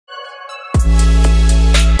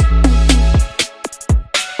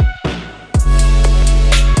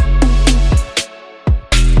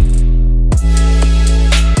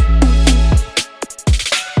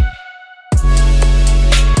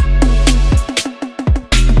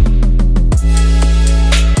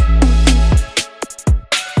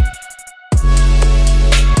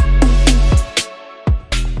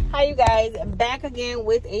again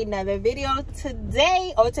with another video.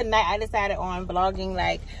 Today or tonight I decided on vlogging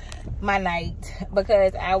like my night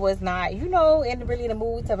because I was not, you know, in really the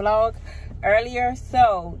mood to vlog earlier.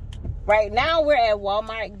 So right now we're at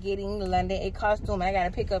Walmart getting London a costume. I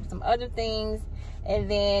gotta pick up some other things, and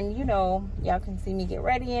then, you know, y'all can see me get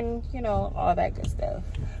ready and, you know, all that good stuff.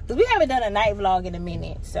 Because we haven't done a night vlog in a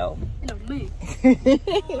minute, so. In a minute. I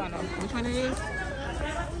don't know which one it is.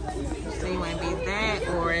 So you want to be that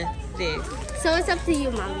or this? So it's up to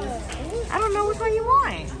you, Mommy. I don't know which one you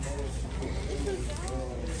want.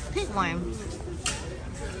 Pick one.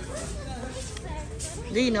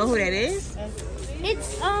 Do you know who that is?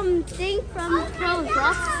 It's thing from Trolls,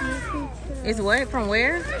 Roxy. It's what? From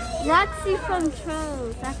where? Roxy from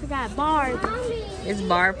Trolls. I forgot. Barb. It's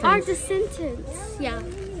Barb from... Barb's a sentence. Yeah.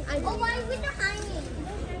 Oh, why are we hiding?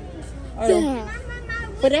 Oh, Yeah.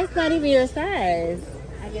 but that's not even your size.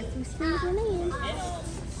 I guess we squeeze one in.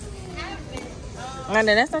 No,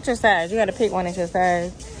 that's not your size. You got to pick one that's your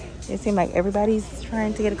size. It seems like everybody's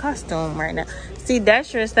trying to get a costume right now. See,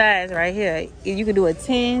 that's your size right here. You could do a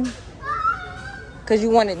 10 because you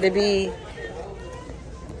want it to be...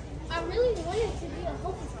 I really want it to be a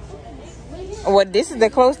hocus pocus. Well, this is the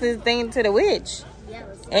closest thing to the witch. Yeah,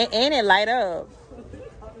 And it light up.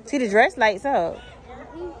 See, the dress lights up.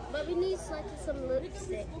 but we need like some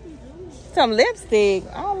lipstick. Some lipstick.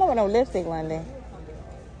 I don't know what no lipstick, London.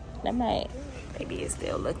 That might... Maybe it's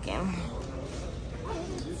still looking.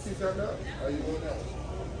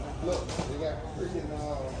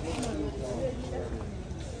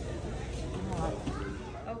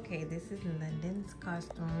 Okay, this is London's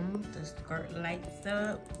costume. The skirt lights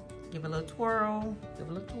up. Give a little twirl. Give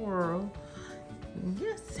a little twirl.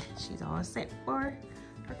 Yes, she's all set for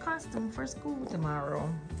her costume for school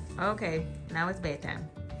tomorrow. Okay, now it's bedtime.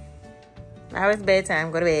 Now it's bedtime.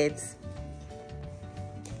 Go to bed.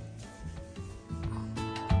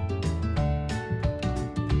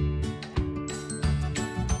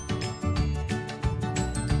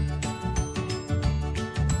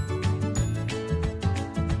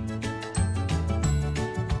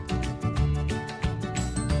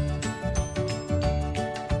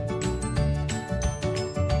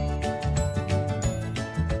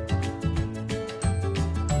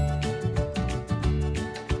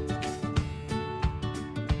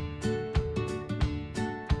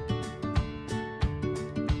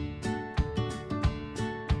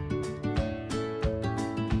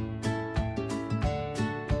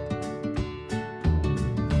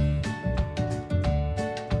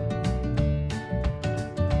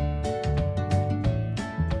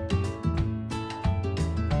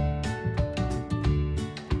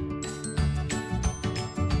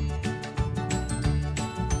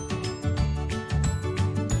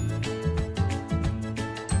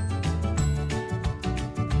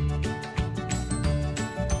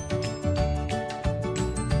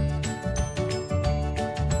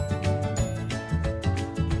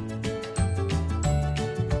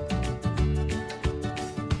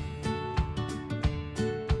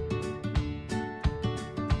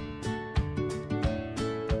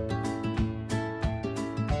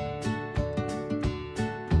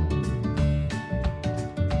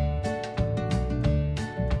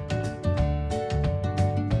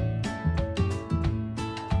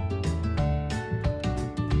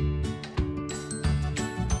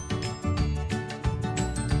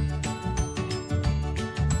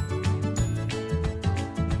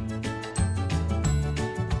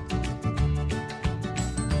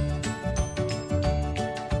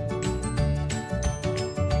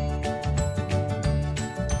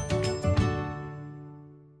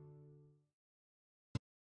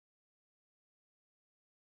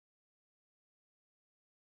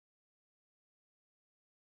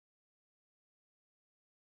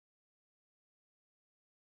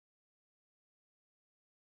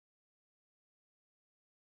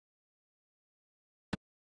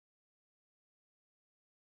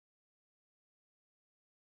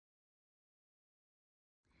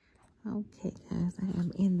 Okay, guys, I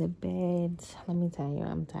am in the bed. Let me tell you,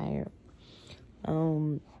 I'm tired.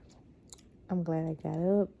 I'm glad I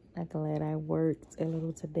got up. I'm glad I worked a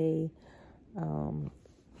little today. I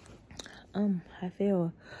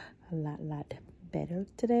feel a lot better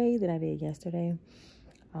today than I did yesterday.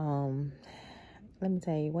 Let me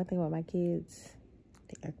tell you one thing about my kids.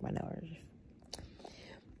 They irk my nerves.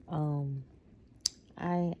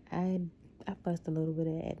 I fussed a little bit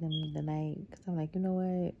at them tonight because I'm like, you know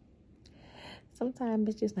what? Sometimes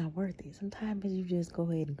it's just not worth it. Sometimes you just go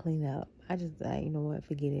ahead and clean up. I just, you know what?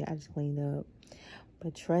 Forget it. I just cleaned up.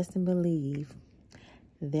 But trust and believe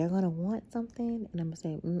they're going to want something. And I'm going to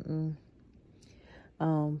say,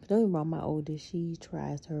 Don't get me wrong, my oldest, she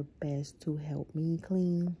tries her best to help me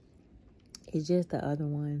clean. It's just the other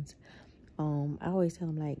ones. I always tell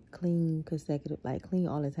them, like, clean consecutive, like, clean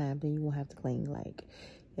all the time, then you won't have to clean. Like,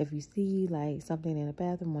 if you see, like, something in the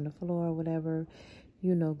bathroom, on the floor, or whatever,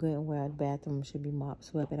 you know good and well the bathroom should be mopped,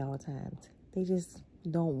 swept at all times. They just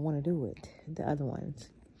don't want to do it, the other ones.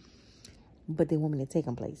 But they want me to take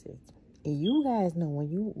them places. And you guys know, when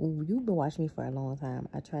you've been watching me for a long time,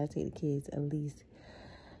 I try to take the kids at least,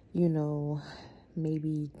 you know,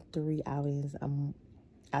 maybe 3 outings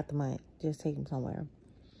out the month. Just take them somewhere.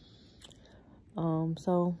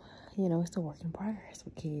 So, you know, it's a work in progress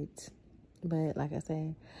with kids. But like I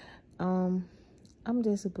said, I'm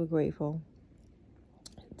just super grateful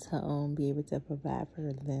to be able to provide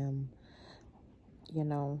for them, you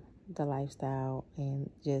know, the lifestyle, and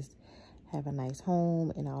just have a nice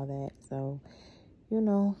home and all that. So, you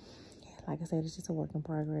know, like I said, it's just a work in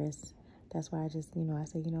progress. That's why I just, you know, I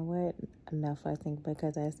said, you know what, enough fussing,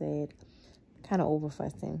 because I said, kind of over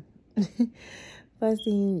fussing.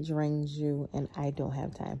 Fussing drains you, and I don't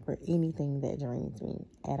have time for anything that drains me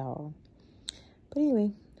at all. But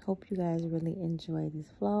anyway, hope you guys really enjoy this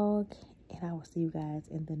vlog, and I will see you guys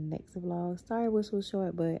in the next vlog. Sorry it was so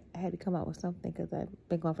short, but I had to come out with something because I've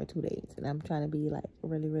been gone for 2 days, and I'm trying to be like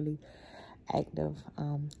really active,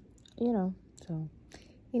 you know. So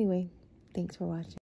anyway, thanks for watching.